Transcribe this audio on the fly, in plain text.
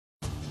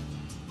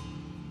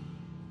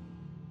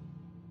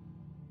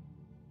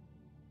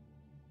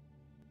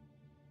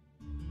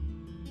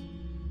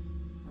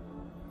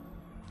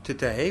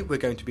Today we're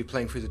going to be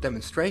playing through the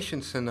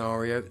demonstration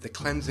scenario, The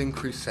Cleansing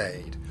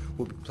Crusade.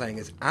 We'll be playing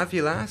as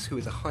Avulas, who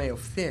is a high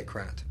elf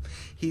theocrat.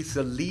 He's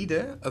the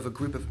leader of a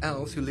group of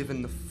elves who live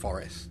in the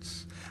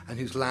forests, and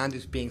whose land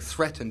is being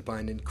threatened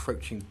by an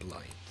encroaching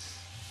blight.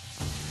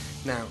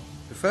 Now,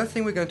 the first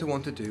thing we're going to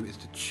want to do is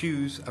to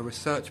choose a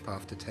research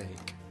path to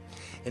take.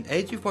 In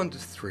Age of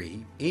Wonders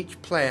 3,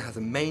 each player has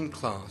a main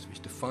class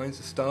which defines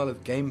the style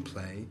of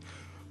gameplay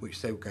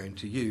which they were going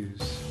to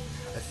use.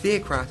 A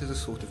theocrat is a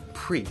sort of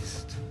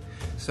priest,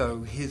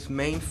 so his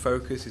main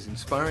focus is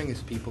inspiring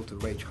his people to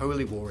wage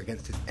holy war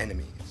against his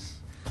enemies.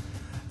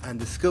 And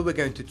the skill we're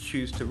going to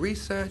choose to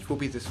research will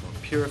be this one,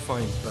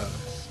 Purifying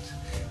Burst.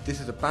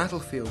 This is a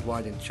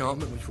battlefield-wide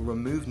enchantment which will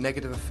remove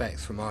negative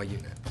effects from our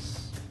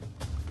units.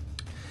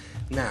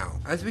 Now,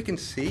 as we can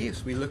see,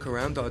 as we look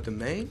around our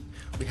domain,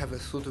 we have a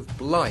sort of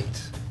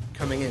blight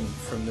coming in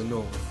from the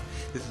north.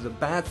 This is a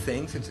bad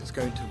thing since it's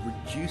going to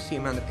reduce the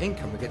amount of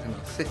income we get in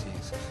our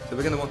cities, so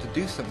we're going to want to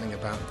do something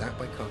about that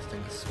by casting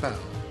a spell.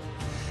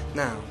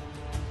 Now,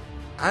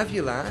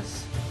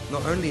 Avulas,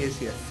 not only is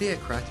he a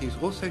theocrat, he's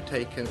also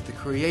taken the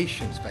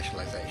creation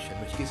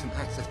specialization, which gives him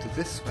access to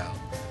this spell,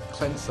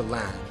 Cleanse the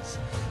Lands.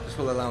 This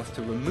will allow us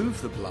to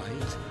remove the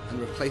blight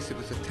and replace it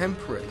with a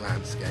temperate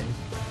landscape,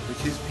 which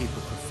his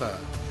people prefer.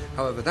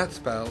 However, that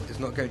spell is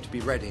not going to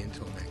be ready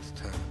until next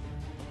turn.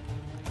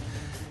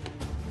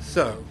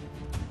 So,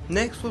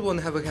 next we'll want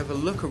to have a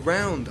look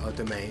around our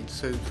domain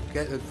so to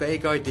get a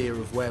vague idea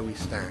of where we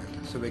stand.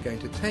 So we're going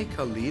to take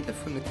our leader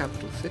from the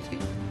capital city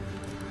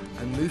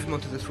and move him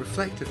onto this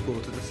reflective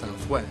board to the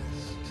southwest.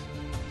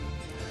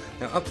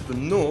 Now up to the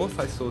north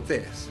I saw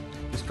this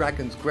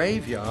dragon's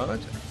graveyard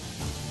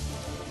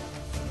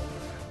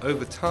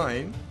over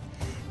time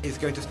is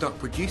going to start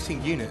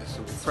producing units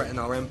that will threaten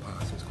our empire.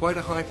 So it's quite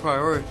a high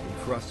priority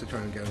for us to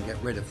try and go and get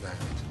rid of that.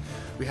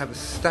 We have a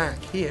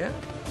stack here,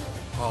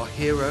 our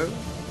hero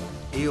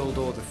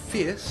Ealdor the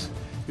Fierce,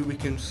 who we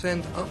can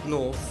send up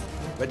north,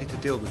 ready to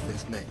deal with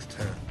this next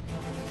turn.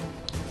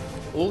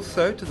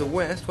 Also, to the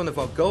west, one of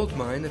our gold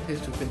mine appears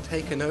to have been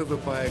taken over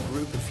by a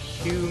group of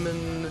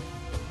human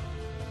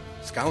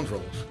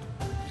scoundrels.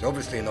 It's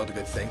obviously not a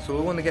good thing, so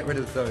we want to get rid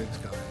of those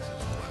guys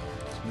as well.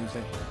 Let's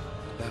move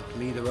that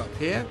leader up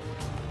here.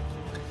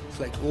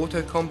 Select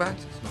auto combat.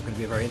 It's not going to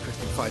be a very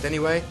interesting fight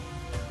anyway,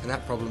 and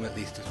that problem at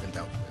least has been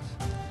dealt with.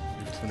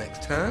 Move to the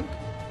next turn.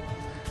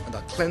 And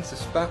our Cleanse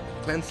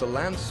the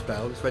Land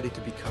spell is ready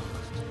to be cast.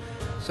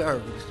 So,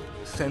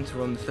 we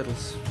center on this little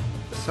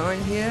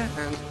sign here,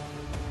 and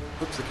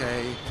oops,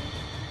 okay,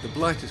 the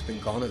blight has been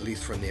gone, at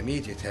least from the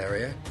immediate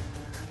area,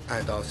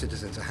 and our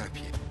citizens are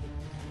happy.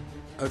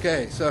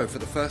 Okay, so for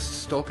the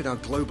first stop in our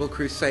global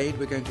crusade,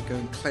 we're going to go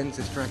and cleanse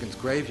this dragon's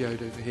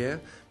graveyard over here.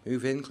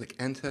 Move in, click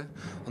enter.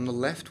 On the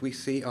left, we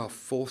see our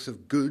force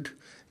of good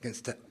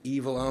against the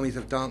evil armies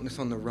of darkness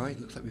on the right.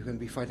 Looks like we're going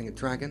to be fighting a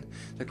dragon.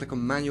 So click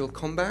on manual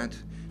combat.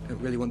 Don't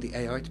really want the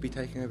AI to be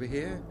taking over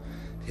here.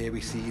 Here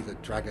we see the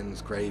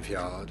dragon's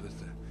graveyard with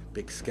the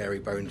big scary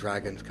bone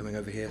dragons coming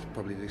over here to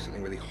probably do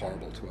something really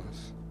horrible to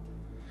us.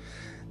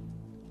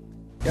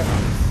 Yep,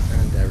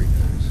 and there he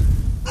goes.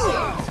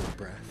 Take a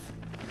breath.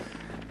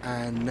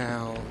 And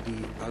now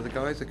the other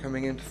guys are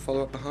coming in to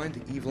follow up behind,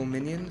 the evil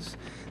minions.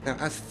 Now,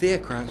 as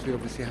theocrats, we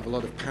obviously have a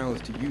lot of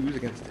powers to use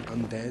against the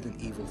undead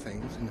and evil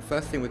things. And the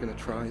first thing we're going to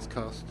try is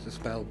cast the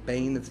spell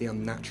Bane of the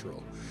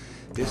Unnatural.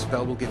 This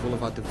spell will give all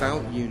of our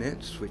devout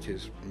units, which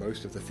is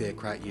most of the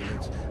theocrat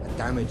units, a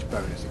damage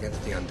bonus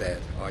against the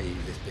undead, i.e.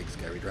 this big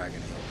scary dragon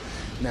here.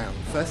 Now,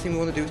 the first thing we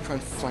want to do is try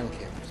and flank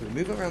him. So we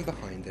move around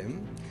behind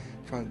him,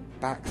 try and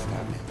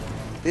backstab him.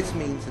 This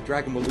means the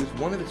dragon will lose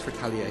one of its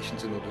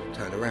retaliations in order to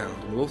turn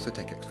around, and will also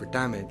take extra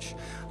damage.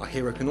 Our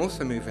hero can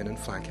also move in and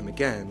flank him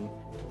again.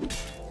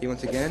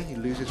 Once again, he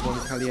loses one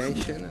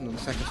retaliation, and on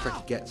the second strike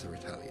he gets a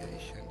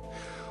retaliation.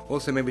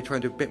 Also, maybe try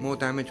and do a bit more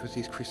damage with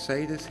these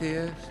crusaders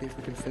here, see if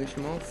we can finish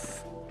him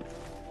off.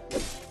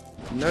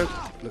 Nope,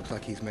 looks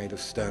like he's made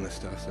of sterner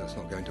stuff, so that's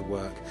not going to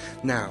work.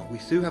 Now, we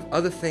do have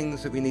other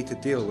things that we need to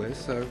deal with,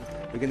 so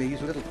we're going to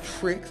use a little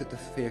trick that the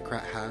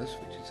theocrat has,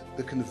 which is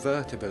the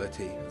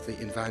convertibility of the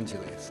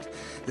evangelist.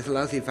 This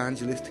allows the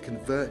evangelist to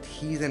convert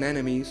heathen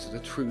enemies to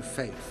the true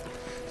faith.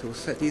 So we'll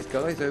set these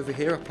guys over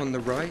here up on the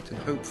right, and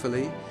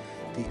hopefully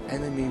the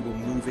enemy will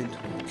move into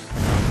us.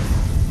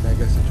 There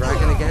goes the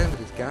dragon again with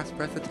his gas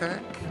breath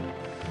attack.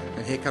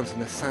 And here comes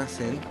an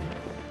assassin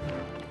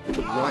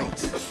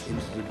right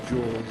into the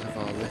jaws of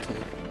our little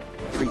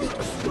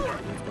priesthood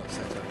we've got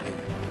set up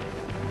here.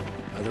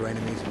 Other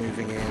enemies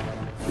moving in,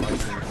 fighting,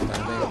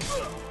 standing.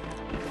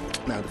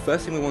 Now the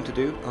first thing we want to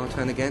do, our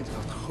turn again, is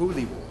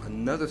Holy War,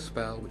 another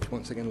spell which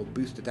once again will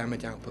boost the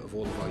damage output of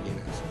all of our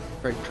units.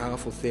 Very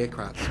powerful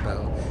theocrat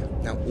spell.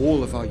 Now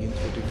all of our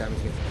units will do damage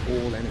against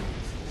all enemies.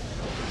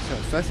 So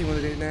the first thing we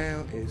want to do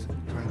now is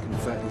try and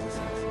convert these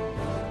assassins.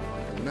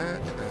 Like that,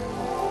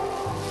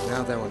 and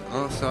now they're on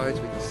our side,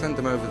 so we can send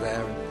them over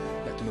there and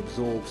let them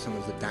absorb some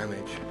of the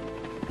damage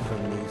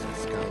from these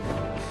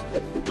scoundrels.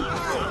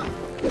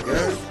 There we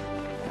go.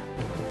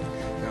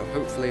 Now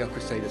hopefully our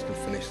crusaders can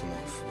finish them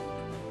off.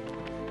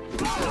 As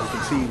you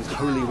can see, with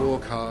Holy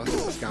Warcast,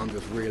 the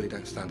Scoundrels really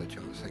don't stand a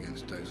chance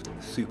against those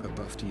super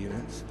buffed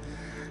units.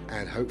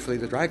 And hopefully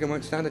the Dragon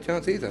won't stand a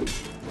chance either.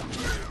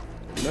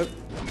 Nope.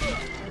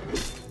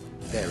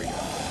 There we go.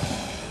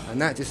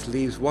 And that just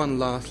leaves one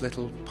last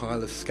little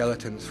pile of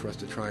skeletons for us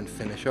to try and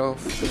finish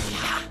off.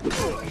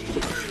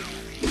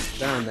 And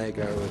down they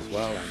go as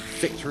well. And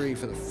victory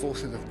for the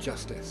forces of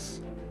justice.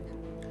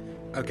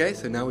 Okay,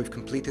 so now we've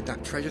completed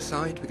that treasure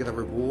side. We get a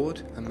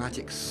reward, a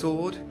magic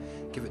sword.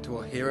 Give it to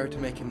our hero to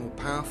make him more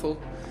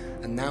powerful.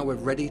 And now we're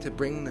ready to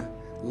bring the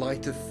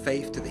light of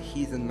faith to the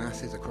heathen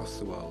masses across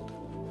the world.